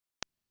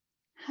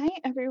Hi,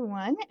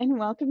 everyone, and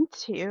welcome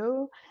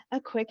to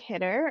a quick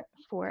hitter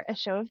for a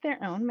show of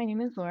their own. My name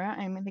is Laura.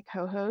 I'm the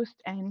co host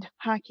and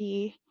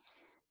hockey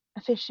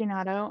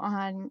aficionado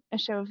on a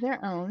show of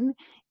their own.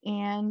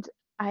 And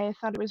I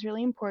thought it was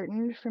really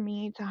important for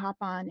me to hop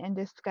on and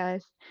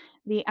discuss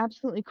the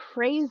absolutely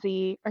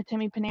crazy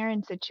Artemi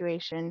Panarin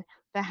situation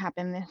that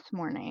happened this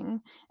morning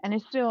and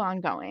is still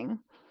ongoing.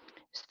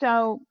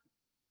 So,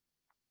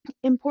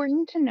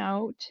 important to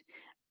note.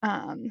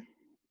 Um,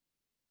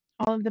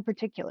 all of the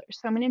particulars.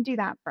 So I'm going to do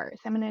that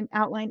first. I'm going to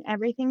outline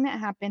everything that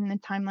happened, the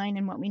timeline,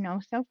 and what we know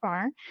so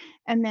far,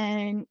 and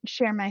then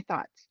share my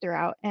thoughts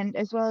throughout, and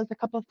as well as a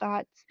couple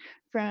thoughts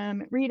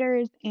from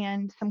readers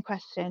and some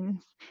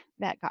questions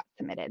that got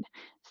submitted.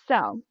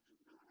 So,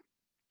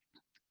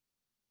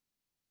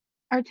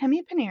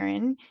 Artemi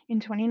Panarin in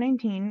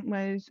 2019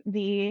 was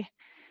the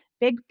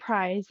big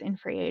prize in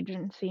free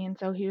agency, and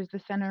so he was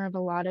the center of a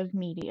lot of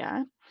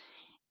media.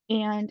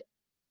 And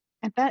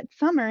at that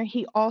summer,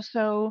 he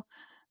also,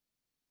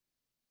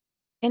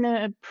 in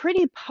a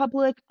pretty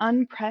public,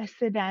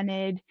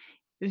 unprecedented,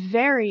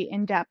 very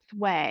in depth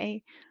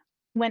way,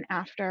 went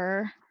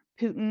after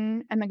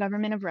Putin and the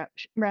government of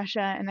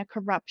Russia and the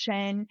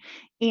corruption,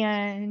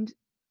 and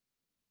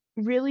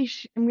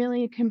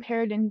really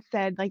compared and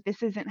said, like,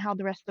 this isn't how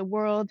the rest of the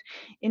world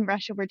in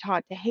Russia were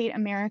taught to hate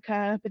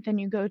America, but then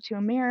you go to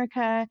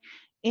America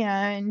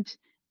and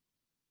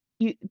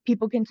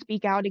people can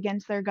speak out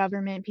against their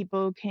government,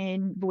 people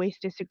can voice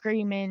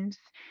disagreements,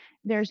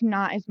 there's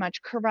not as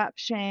much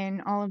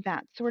corruption, all of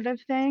that sort of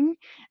thing.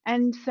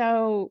 And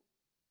so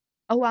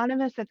a lot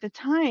of us at the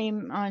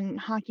time on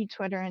hockey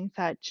Twitter and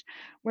such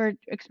were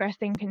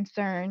expressing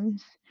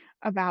concerns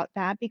about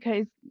that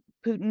because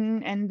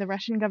Putin and the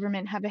Russian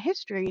government have a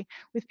history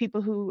with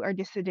people who are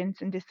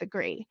dissidents and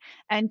disagree.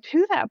 And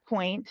to that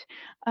point,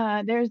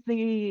 there's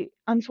the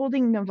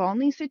unfolding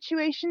Navalny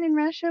situation in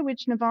Russia,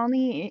 which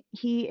Navalny,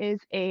 he is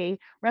a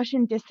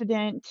Russian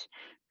dissident,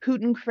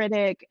 Putin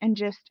critic, and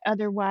just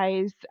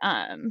otherwise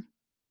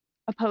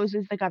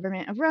opposes the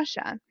government of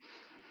Russia.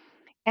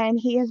 And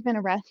he has been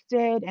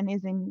arrested and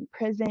is in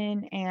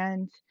prison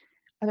and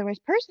otherwise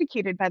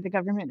persecuted by the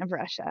government of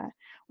Russia.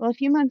 Well, a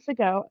few months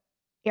ago,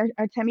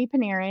 Artemi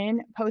Panarin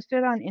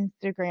posted on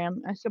Instagram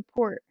a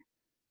support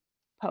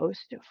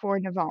post for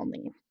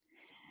Navalny.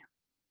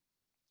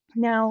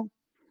 Now,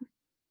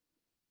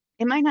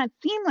 it might not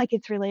seem like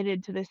it's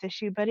related to this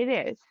issue, but it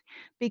is,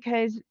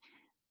 because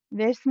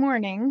this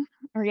morning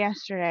or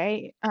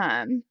yesterday,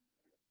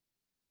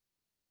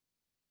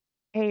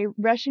 a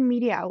Russian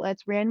media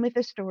outlets ran with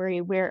a story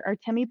where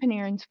Artemi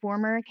Panarin's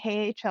former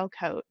KHL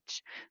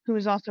coach, who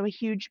is also a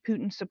huge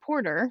Putin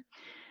supporter,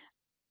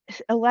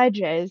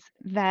 alleges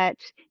that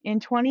in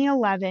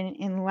 2011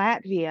 in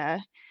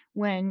Latvia,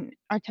 when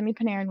Artemi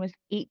Panarin was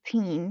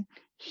 18,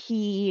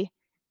 he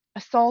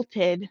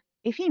assaulted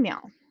a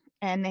female,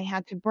 and they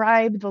had to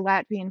bribe the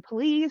Latvian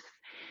police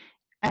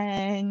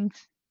and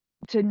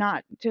to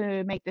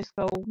make this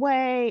go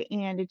away,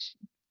 and it's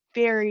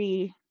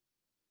very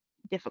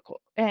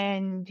difficult.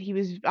 And he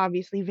was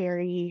obviously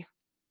very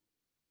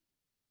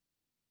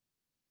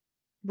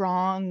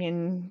wrong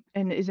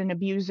and is an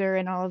abuser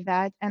and all of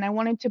that. And I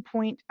wanted to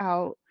point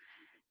out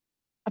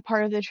a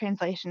part of the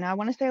translation. Now, I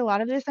want to say a lot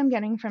of this I'm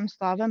getting from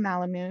Slava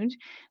Malamud.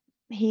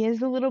 He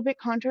is a little bit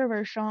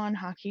controversial on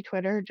hockey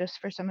Twitter just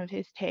for some of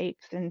his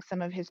takes and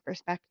some of his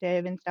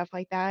perspective and stuff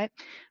like that.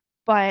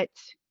 But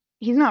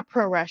he's not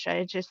pro Russia.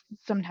 It's just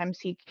sometimes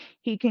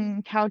he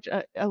can couch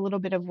a little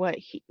bit of what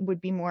he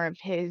would be more of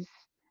his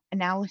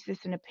analysis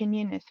and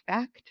opinion as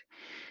fact.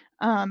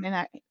 And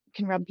that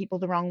can rub people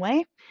the wrong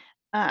way.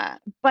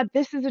 But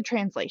this is a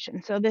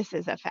translation, so this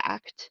is a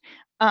fact.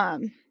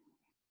 Um,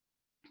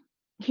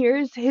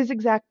 Here's his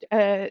exact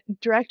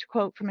direct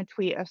quote from a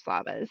tweet of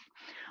Slava's.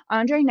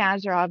 Andrei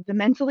Nazarov, the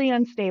mentally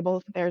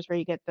unstable, there's where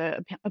you get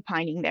the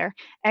opining there,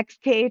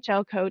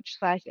 ex-KHL coach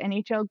slash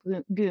NHL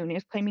goon,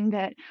 is claiming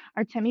that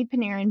Artemi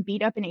Panarin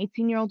beat up an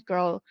 18-year-old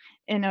girl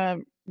in a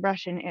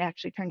Russian, it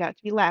actually turned out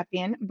to be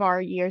Latvian, bar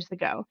years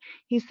ago.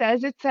 He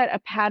says it set a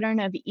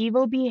pattern of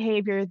evil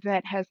behavior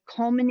that has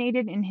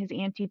culminated in his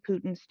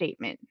anti-Putin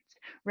statements.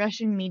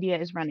 Russian media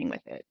is running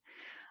with it.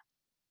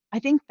 I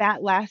think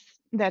that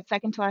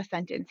second to last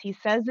sentence, he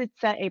says it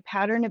set a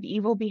pattern of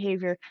evil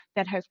behavior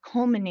that has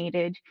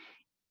culminated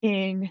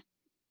in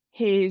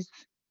his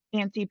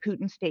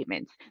anti-Putin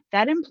statements.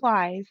 That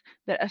implies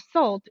that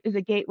assault is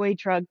a gateway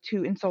drug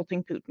to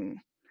insulting Putin,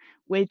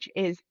 which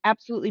is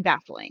absolutely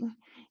baffling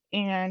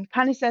and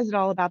kind of says it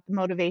all about the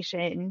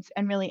motivations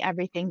and really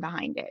everything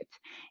behind it.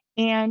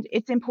 And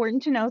it's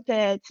important to note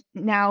that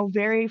now,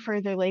 very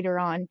further later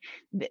on,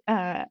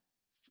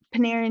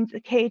 Panarin's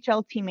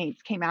KHL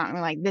teammates came out and were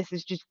like, this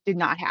is just did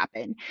not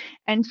happen.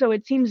 And so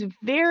it seems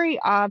very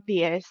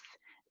obvious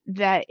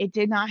that it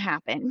did not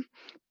happen.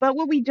 But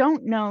what we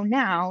don't know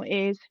now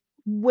is,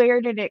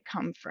 where did it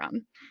come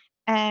from?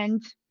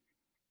 And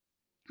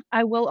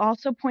I will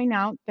also point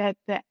out that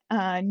the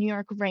New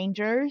York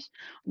Rangers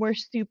were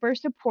super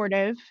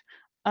supportive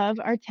of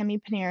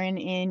Artemi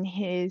Panarin in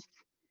his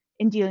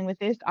in dealing with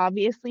this.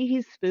 Obviously,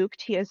 he's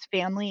spooked. He has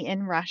family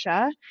in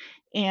Russia,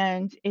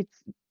 and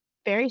it's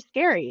very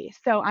scary.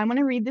 So I want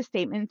to read the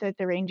statement that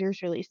the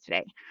Rangers released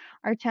today.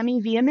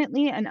 Artemi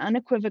vehemently and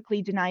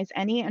unequivocally denies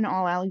any and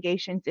all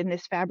allegations in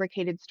this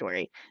fabricated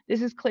story.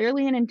 This is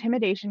clearly an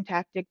intimidation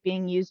tactic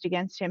being used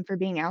against him for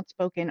being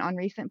outspoken on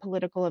recent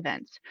political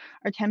events.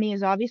 Artemi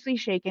is obviously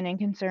shaken and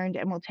concerned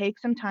and will take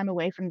some time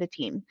away from the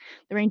team.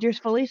 The Rangers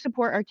fully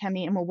support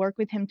Artemi and will work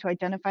with him to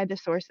identify the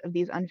source of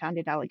these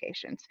unfounded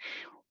allegations.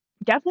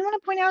 Definitely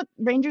want to point out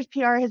Rangers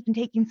PR has been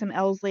taking some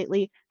L's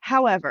lately.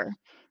 However,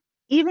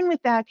 even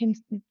with that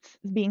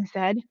being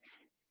said,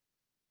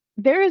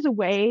 there is a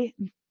way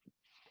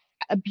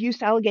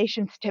abuse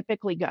allegations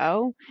typically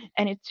go,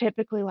 and it's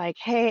typically like,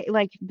 hey,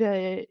 like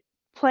the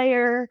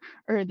player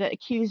or the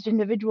accused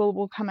individual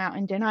will come out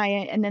and deny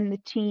it, and then the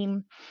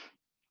team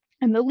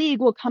and the league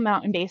will come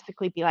out and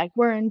basically be like,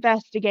 we're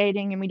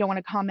investigating and we don't want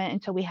to comment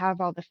until we have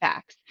all the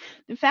facts.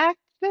 The fact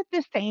that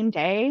the same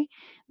day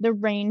the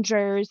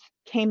Rangers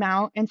came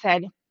out and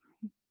said,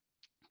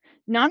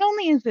 not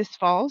only is this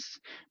false,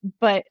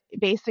 but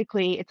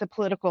basically it's a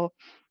political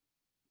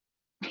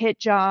hit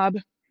job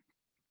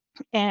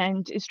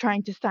and is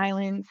trying to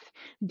silence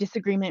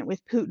disagreement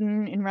with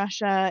Putin in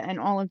Russia and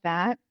all of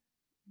that.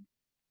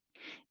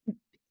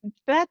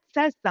 That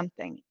says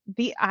something.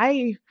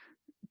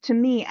 To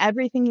me,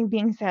 everything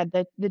being said,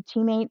 that the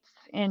teammates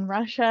in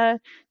Russia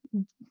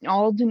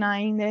all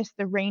denying this,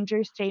 the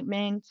Rangers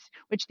statement,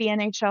 which the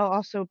NHL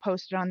also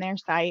posted on their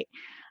site.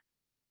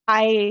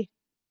 I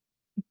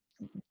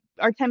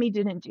Artemi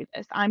didn't do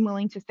this. I'm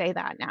willing to say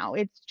that now.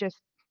 It's just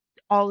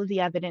all of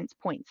the evidence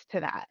points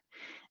to that.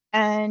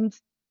 And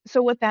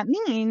so what that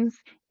means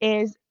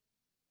is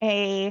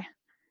a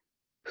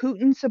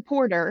Putin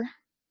supporter,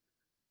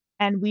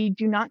 and we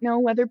do not know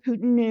whether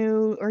Putin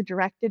knew or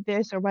directed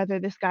this or whether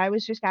this guy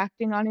was just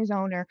acting on his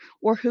own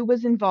or who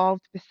was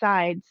involved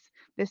besides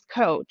this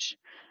coach.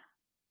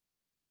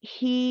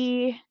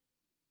 He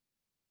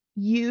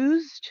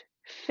used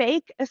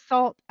fake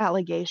assault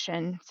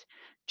allegations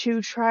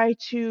to try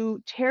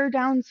to tear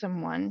down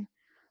someone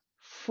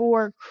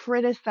for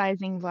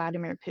criticizing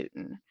Vladimir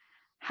Putin.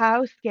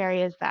 How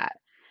scary is that?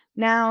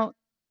 Now,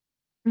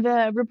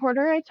 the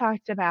reporter I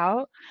talked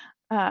about,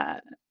 uh,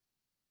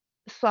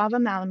 Slava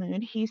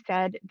Malamud, he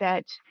said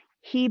that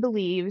he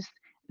believes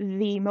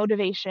the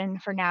motivation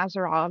for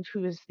Nazarov,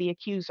 who is the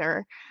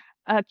accuser,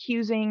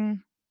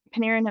 accusing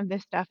Panarin of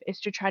this stuff is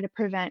to try to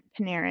prevent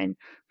Panarin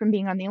from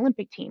being on the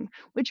Olympic team,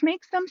 which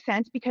makes some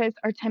sense because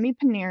Artemi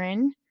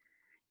Panarin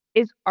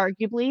is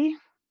arguably,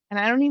 and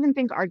I don't even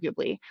think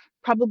arguably,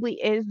 probably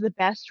is the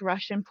best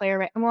Russian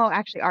player. Well,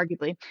 actually,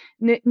 arguably,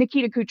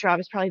 Nikita Kucherov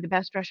is probably the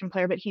best Russian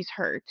player, but he's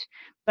hurt.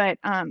 But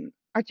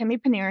Artemi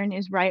Panarin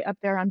is right up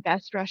there on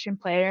best Russian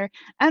player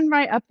and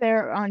right up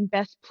there on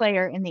best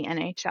player in the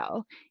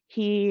NHL.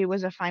 He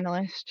was a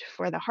finalist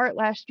for the Hart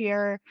last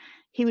year.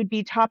 He would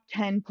be top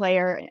 10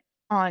 player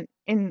on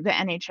in the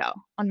NHL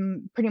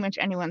on pretty much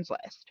anyone's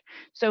list.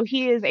 So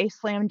he is a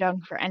slam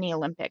dunk for any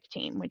Olympic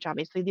team, which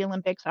obviously the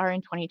Olympics are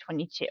in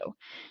 2022.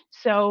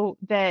 So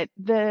that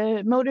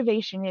the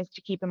motivation is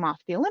to keep him off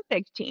the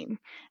Olympic team.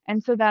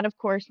 And so that of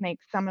course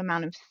makes some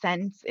amount of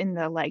sense in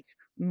the like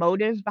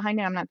motive behind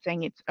it. I'm not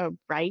saying it's a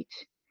right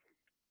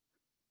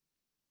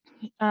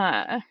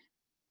uh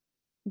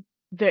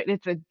that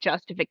it's a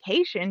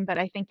justification, but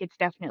I think it's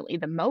definitely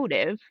the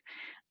motive.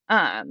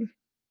 Um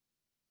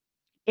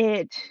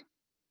it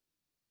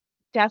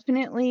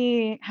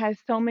definitely has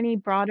so many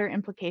broader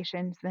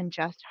implications than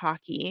just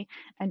hockey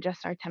and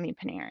just Artemi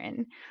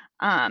Panarin.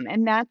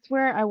 And that's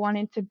where I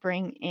wanted to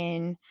bring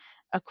in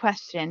a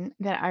question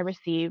that I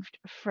received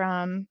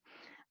from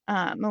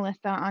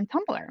Melissa on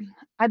Tumblr.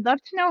 I'd love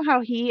to know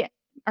how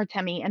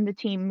Artemi, and the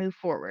team move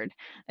forward.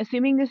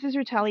 Assuming this is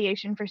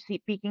retaliation for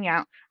speaking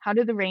out, how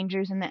do the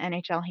Rangers and the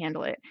NHL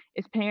handle it?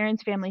 Is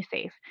Panarin's family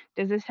safe?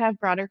 Does this have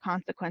broader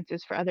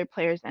consequences for other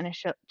players and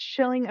a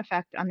chilling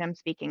effect on them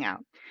speaking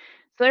out?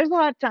 So there's a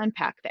lot to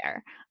unpack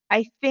there.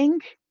 I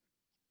think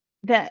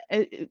that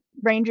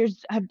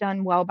Rangers have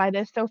done well by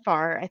this so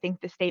far. I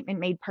think the statement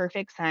made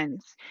perfect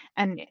sense.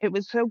 And it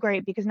was so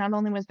great because not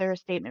only was there a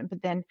statement,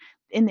 but then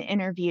in the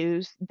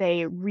interviews,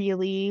 they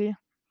really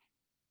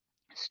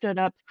stood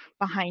up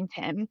behind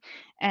him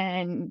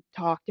and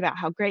talked about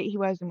how great he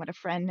was and what a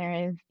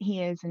friend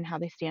he is and how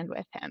they stand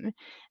with him.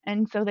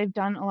 And so they've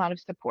done a lot of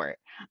support.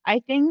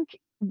 I think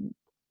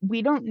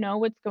we don't know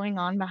what's going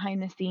on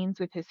behind the scenes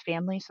with his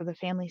family, so the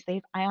family's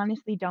safe. I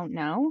honestly don't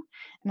know,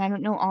 and I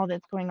don't know all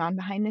that's going on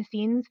behind the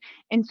scenes.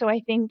 And so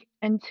I think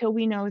until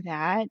we know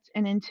that,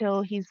 and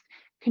until he's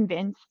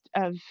convinced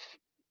of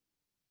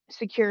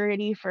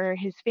security for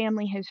his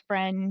family, his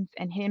friends,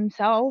 and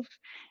himself,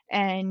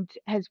 and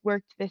has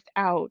worked this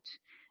out,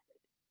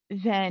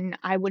 then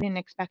I wouldn't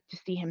expect to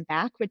see him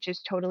back, which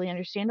is totally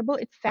understandable.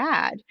 It's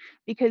sad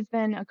because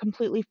then a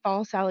completely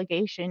false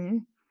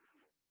allegation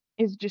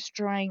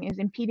is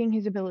impeding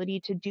his ability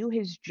to do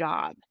his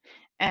job.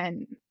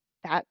 And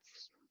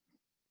that's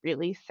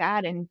really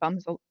sad and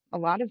bums a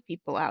lot of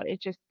people out.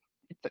 It's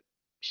a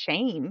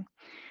shame.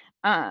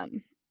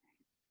 Um,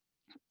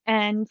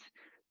 And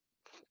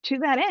to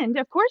that end,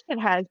 of course, it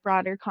has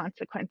broader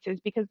consequences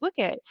because look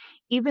at,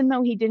 even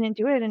though he didn't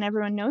do it and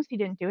everyone knows he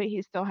didn't do it,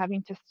 he's still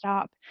having to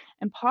stop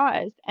and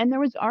pause. And there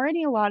was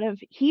already a lot of,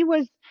 he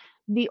was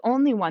the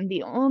only one,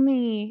 the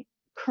only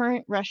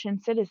current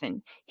Russian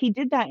citizen. He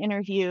did that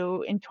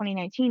interview in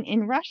 2019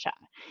 in Russia.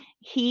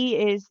 He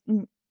is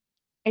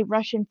a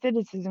Russian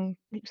citizen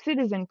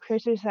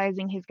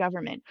criticizing his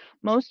government.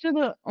 Most of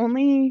the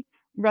only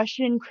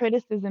Russian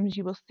criticisms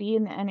you will see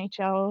in the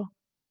NHL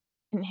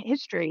in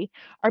history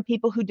are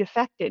people who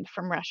defected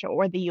from Russia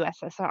or the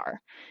USSR.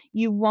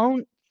 You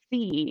won't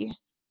see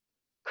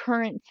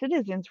current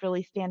citizens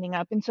really standing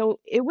up. And so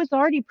it was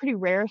already pretty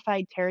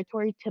rarefied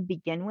territory to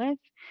begin with.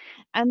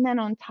 And then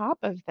on top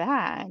of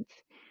that,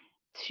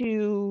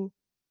 to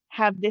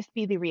have this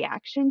be the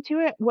reaction to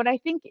it, what I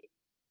think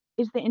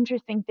is the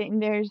interesting thing,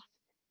 there's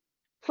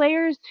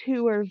players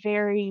who are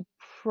very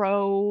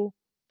pro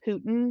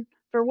Putin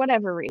for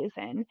whatever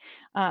reason.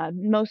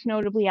 Most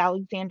notably,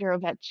 Alexander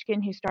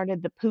Ovechkin, who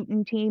started the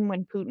Putin team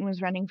when Putin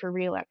was running for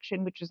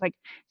re-election, which is like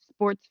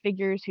sports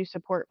figures who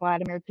support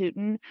Vladimir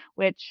Putin,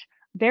 which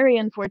very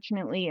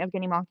unfortunately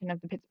Evgeny Malkin of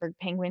the Pittsburgh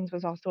Penguins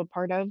was also a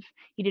part of.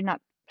 He did not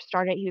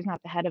start it, he was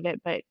not the head of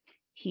it, but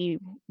he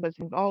was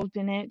involved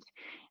in it.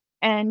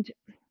 And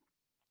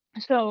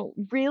so,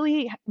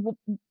 really,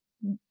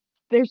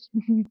 there's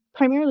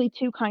primarily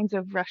two kinds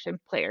of Russian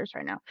players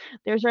right now.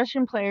 There's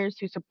Russian players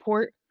who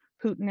support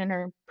Putin and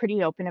are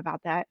pretty open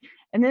about that.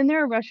 And then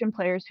there are Russian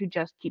players who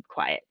just keep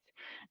quiet.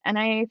 And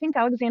I think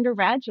Alexander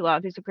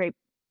Radulov is a great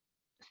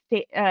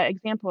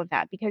example of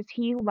that because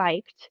he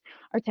liked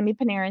Artemi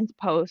Panarin's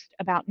post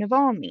about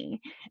Navalny.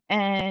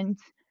 And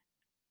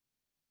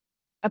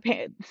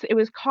it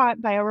was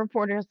caught by a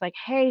reporter as like,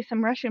 hey,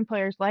 some Russian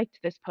players liked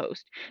this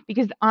post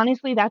because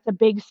honestly, that's a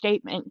big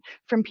statement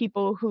from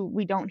people who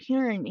we don't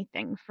hear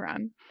anything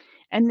from.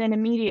 And then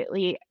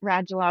immediately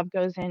Radulov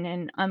goes in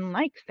and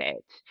unlikes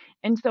it.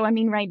 And so, I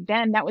mean, right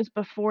then, that was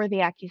before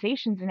the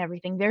accusations and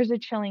everything. There's a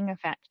chilling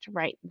effect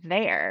right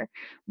there.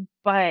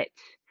 But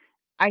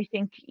I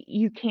think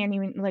you can't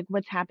even, like,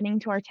 what's happening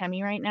to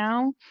Artemi right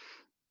now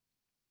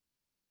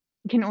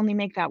can only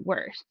make that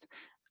worse.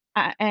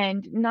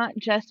 And not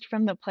just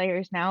from the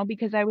players now,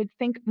 because I would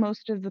think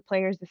most of the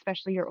players,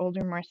 especially your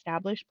older, more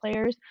established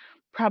players,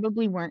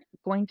 probably weren't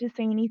going to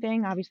say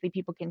anything. Obviously,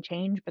 people can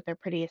change, but they're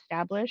pretty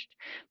established.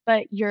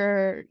 But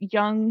your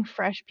young,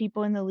 fresh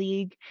people in the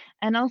league,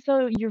 and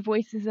also your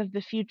voices of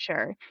the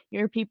future,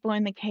 your people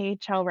in the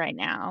KHL right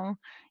now,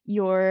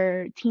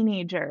 your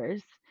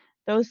teenagers,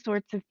 those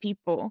sorts of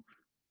people,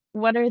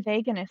 what are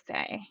they going to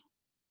say?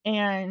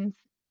 And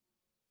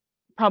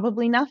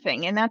probably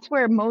nothing. And that's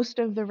where most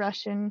of the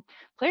Russian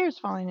players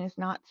fall in, is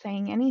not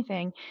saying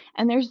anything.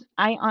 And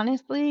I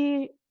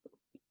honestly,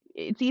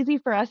 it's easy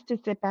for us to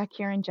sit back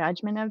here in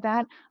judgment of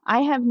that.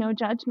 I have no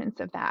judgments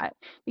of that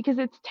because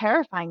it's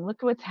terrifying.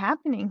 Look what's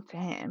happening to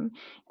him.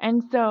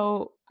 And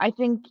so I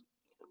think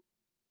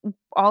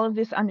all of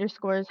this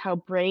underscores how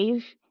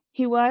brave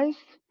he was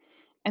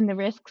and the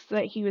risks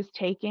that he was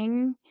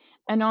taking,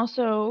 and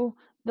also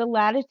the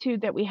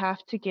latitude that we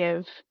have to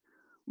give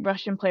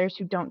Russian players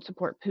who don't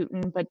support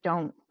Putin but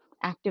don't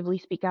actively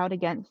speak out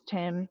against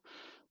him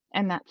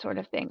and that sort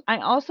of thing. I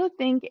also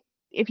think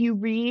if you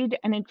read,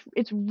 and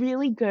it's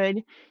really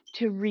good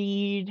to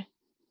read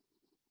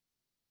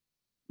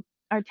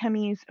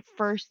Artemi's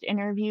first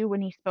interview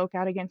when he spoke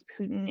out against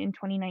Putin in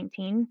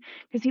 2019,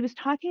 because he was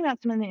talking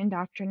about some of the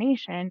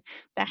indoctrination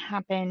that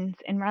happens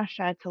in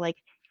Russia to like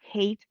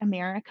hate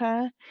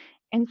America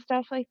and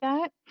stuff like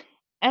that.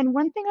 And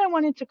one thing I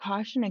wanted to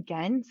caution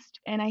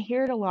against, and I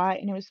hear it a lot,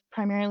 and it was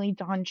primarily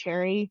Don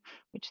Cherry,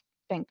 which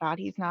thank God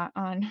he's not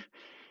on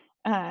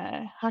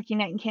Hockey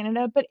Night in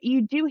Canada, but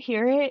you do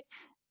hear it.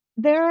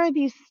 There are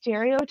these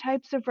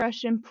stereotypes of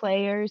Russian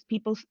players.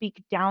 People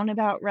speak down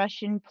about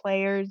Russian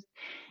players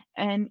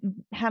and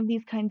have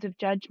these kinds of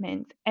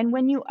judgments. And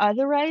when you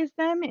otherize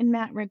them in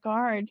that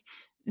regard,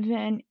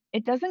 then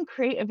it doesn't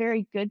create a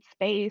very good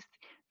space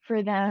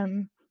for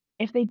them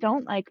if they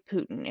don't like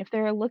Putin, if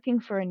they're looking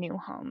for a new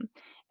home.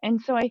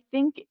 And so I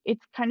think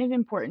it's kind of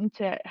important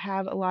to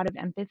have a lot of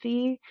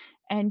empathy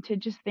and to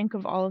just think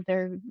of all of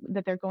their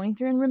that they're going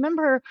through, and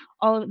remember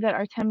all that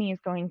Artemi is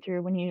going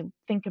through when you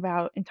think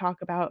about and talk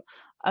about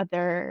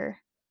other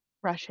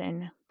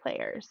Russian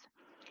players.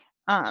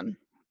 Um,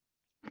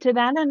 to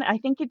that end, I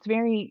think it's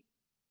very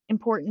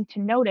important to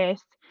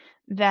notice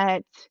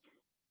that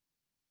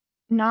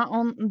not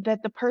only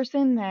that the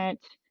person that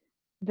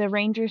the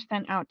Rangers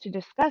sent out to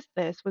discuss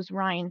this was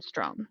Ryan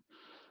Strome,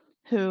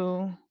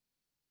 who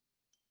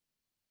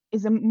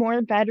is a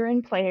more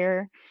veteran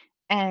player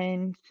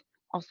and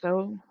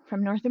also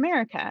from North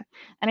America.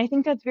 And I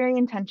think that's very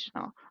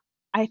intentional.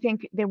 I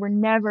think there was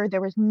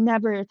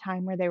never a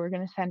time where they were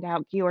going to send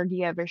out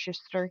Georgiev or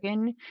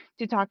Shesterkin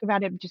to talk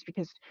about it, just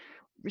because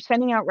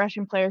sending out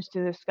Russian players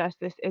to discuss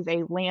this is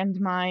a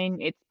landmine.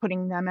 It's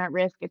putting them at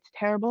risk. It's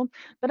terrible.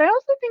 But I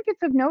also think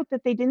it's of note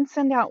that they didn't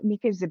send out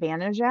Mika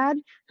Zibanejad,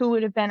 who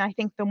would have been, I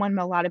think, the one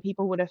a lot of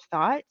people would have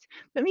thought.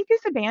 But Mika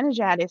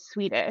Zibanejad is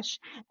Swedish,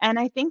 and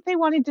I think they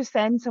wanted to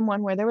send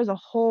someone where there was a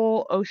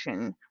whole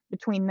ocean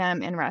between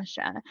them and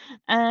Russia.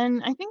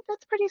 And I think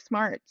that's pretty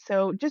smart.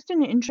 So just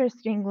an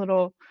interesting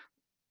little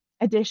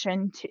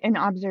addition to an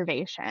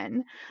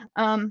observation.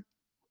 Um,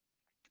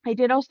 I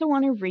did also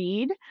want to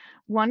read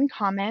one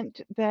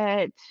comment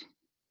that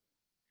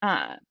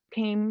uh,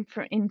 came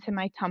into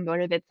my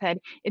Tumblr that said,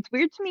 "It's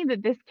weird to me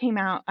that this came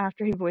out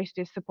after he voiced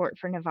his support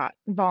for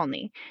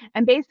Navalny,"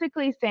 and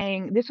basically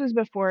saying this was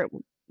before,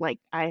 like,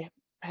 I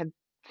had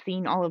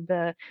seen all of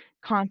the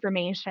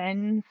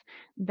confirmations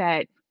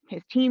that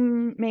his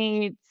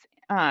teammates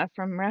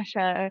from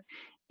Russia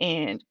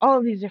and all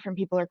of these different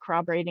people are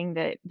corroborating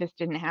that this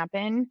didn't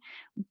happen.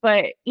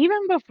 But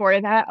even before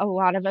that, a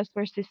lot of us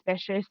were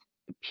suspicious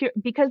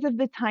because of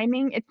the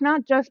timing. It's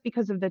not just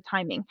because of the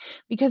timing,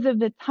 because of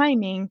the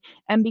timing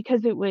and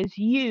because it was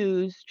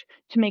used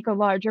to make a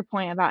larger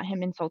point about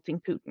him insulting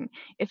Putin.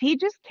 If he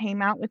just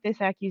came out with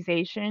this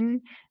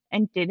accusation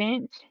and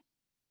didn't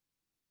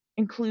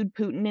include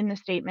Putin in the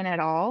statement at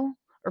all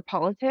or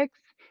politics,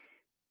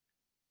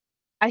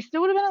 I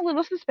still would have been a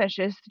little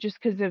suspicious just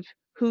because of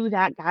who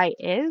that guy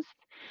is.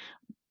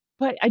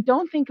 But I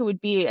don't think it would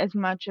be as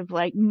much of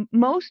like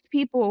most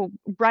people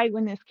right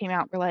when this came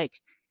out were like,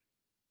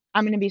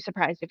 I'm gonna be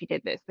surprised if he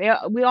did this.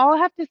 We all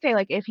have to say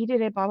like if he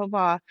did it, blah blah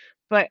blah.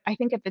 But I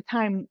think at the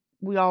time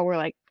we all were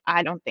like,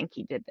 I don't think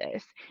he did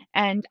this,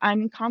 and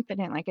I'm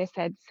confident, like I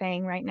said,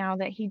 saying right now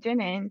that he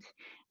didn't,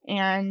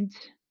 and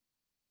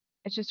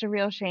it's just a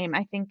real shame.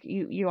 I think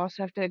you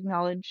also have to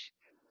acknowledge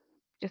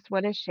just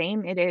what a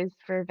shame it is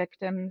for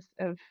victims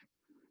of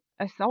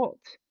assault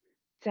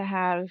to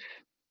have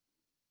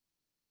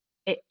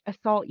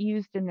assault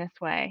used in this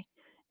way.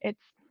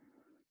 It's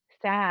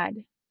sad.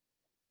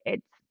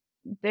 It's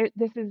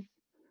this is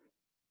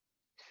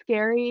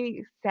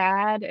scary,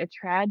 sad, a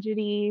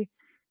tragedy,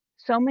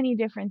 so many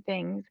different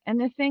things. And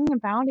the thing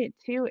about it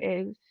too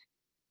is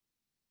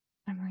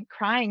I'm like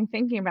crying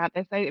thinking about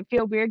this. I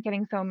feel weird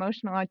getting so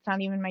emotional. It's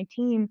not even my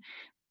team.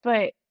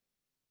 But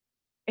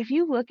if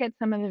you look at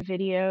some of the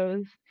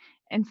videos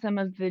and some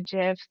of the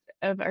GIFs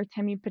of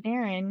Artemi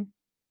Panarin,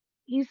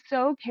 he's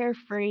so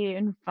carefree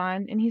and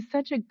fun, and he's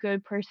such a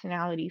good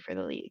personality for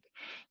the league.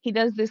 He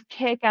does this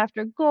kick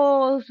after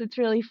goals. It's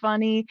really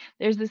funny.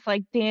 There's this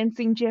like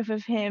dancing GIF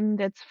of him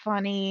that's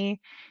funny.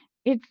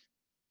 It's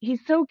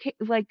he's so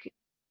like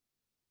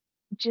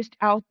just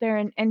out there,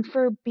 and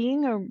for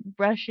being a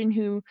Russian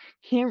who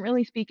can't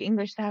really speak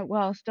English that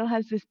well, still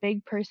has this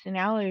big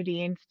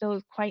personality and still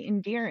is quite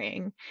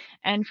endearing.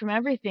 And from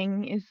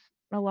everything is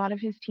a lot of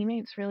his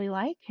teammates really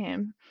like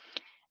him.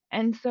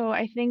 And so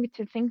I think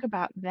to think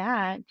about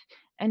that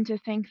and to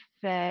think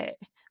that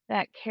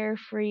that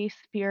carefree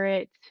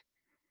spirit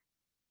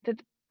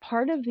that's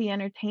part of the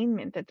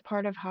entertainment, that's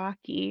part of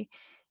hockey,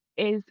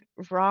 is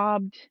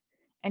robbed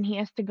and he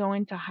has to go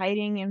into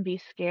hiding and be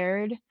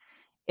scared.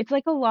 It's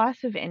like a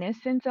loss of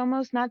innocence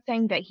almost, not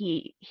saying that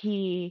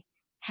he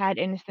had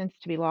innocence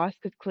to be lost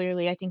because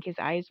clearly I think his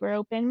eyes were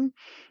open,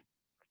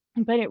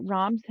 but it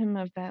robs him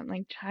of that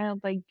like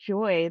childlike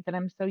joy that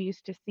I'm so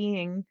used to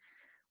seeing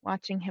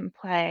watching him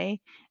play.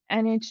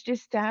 And it's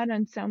just sad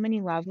on so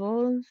many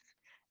levels.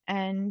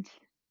 And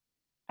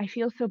I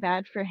feel so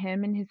bad for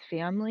him and his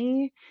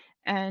family.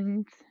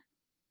 And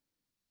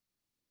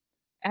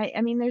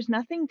I mean, there's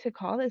nothing to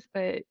call this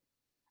but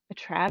a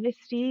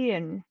travesty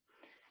and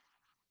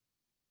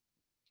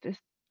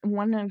just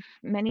one of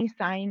many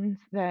signs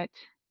that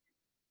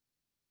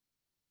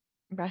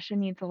Russia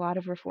needs a lot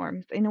of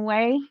reforms. In a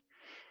way,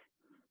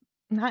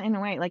 not in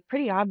a way, like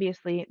pretty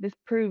obviously, this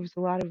proves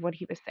a lot of what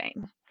he was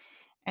saying.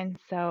 And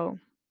so,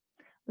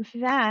 with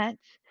that,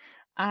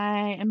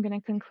 I am going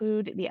to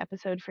conclude the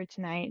episode for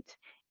tonight,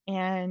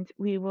 and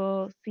we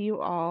will see you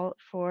all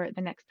for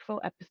the next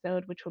full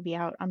episode, which will be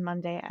out on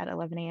Monday at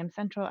 11 a.m.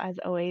 Central. As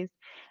always,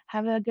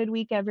 have a good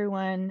week,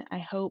 everyone. I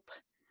hope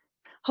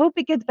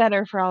it gets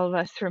better for all of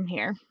us from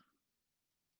here.